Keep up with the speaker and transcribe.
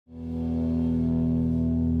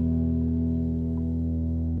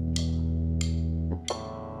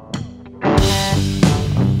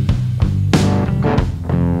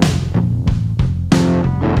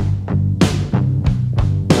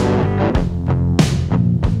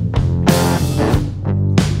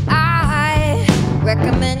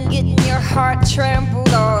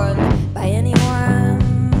trampled on by anyone.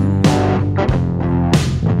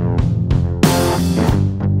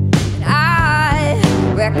 And I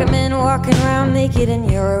recommend walking around naked in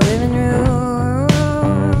your living room.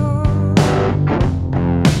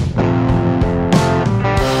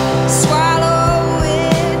 Swallow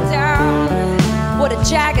it down. What a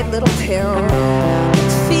jagged little pill.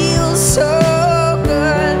 It feels so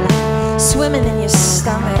good swimming in your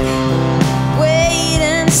stomach. Wait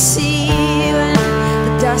and see when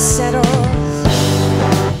the dust settles.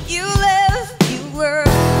 You live, you learn.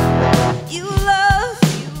 You love,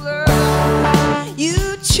 you learn.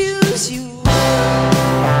 You choose, you learn.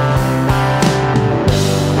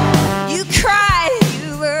 You cry,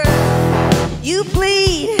 you learn. You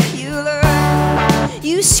bleed, you learn.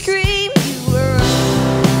 You scream, you learn.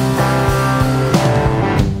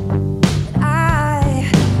 And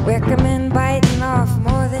I recommend biting off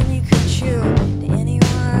more than you could chew to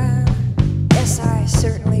anyone. Yes, I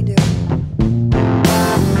certainly do.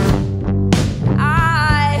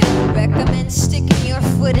 I recommend sticking your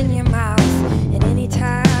foot in your mouth at any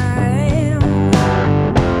time.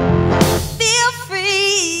 Feel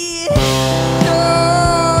free,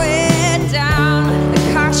 throw it down. The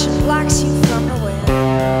caution blocks you from the wind.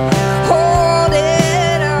 Hold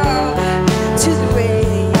it up to the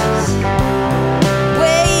rays.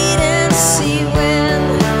 Wait and see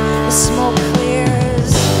when the smoke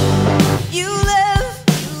clears. You live,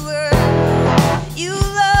 you learn. You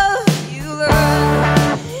love, you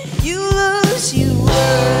learn. You lose, you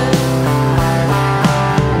learn.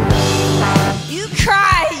 You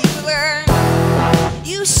cry, you learn.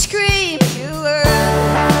 You scream, you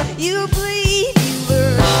learn. You bleed, you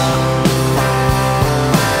learn.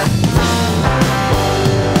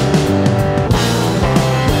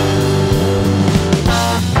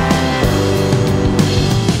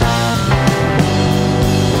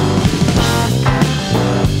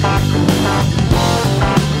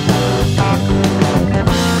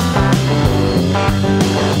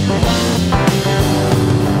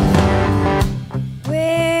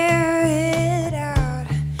 Wear it out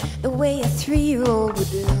the way a 3-year-old would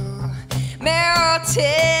do. Melt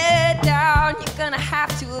it down, you're gonna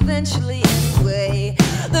have to eventually anyway.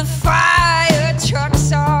 The fire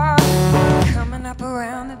trucks are coming up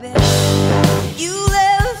around the bend. You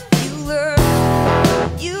live, you learn.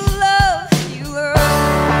 You love, you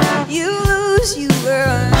learn. You lose, you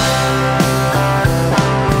learn.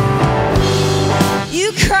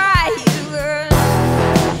 You cry, you learn.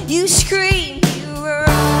 You scream, you learn.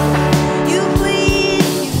 You bleed,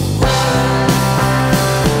 you learn.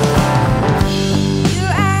 You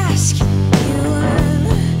ask, you learn.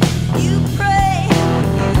 You pray,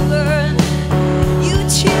 you learn. You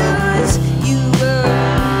choose, you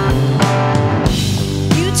learn.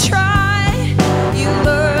 You try, you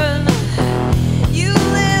learn. You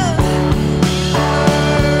live, you learn.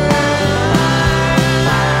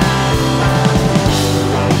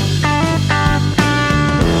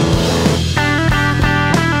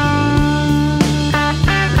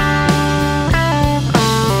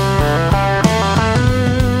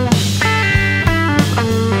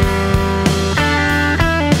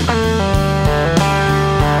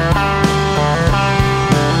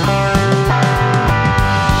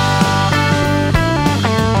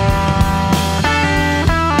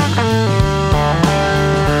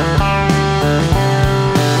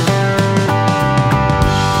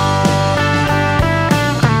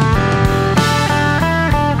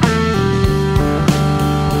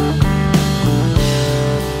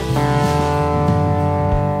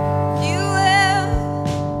 You live,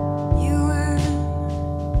 you learn.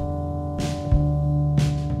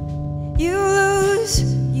 You lose,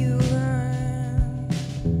 you learn.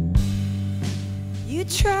 You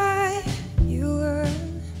try, you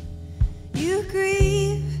learn. You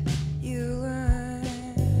grieve, you learn.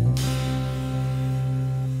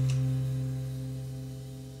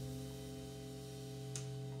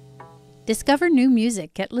 Discover new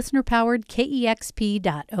music at listener-powered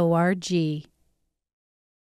KEXP.org.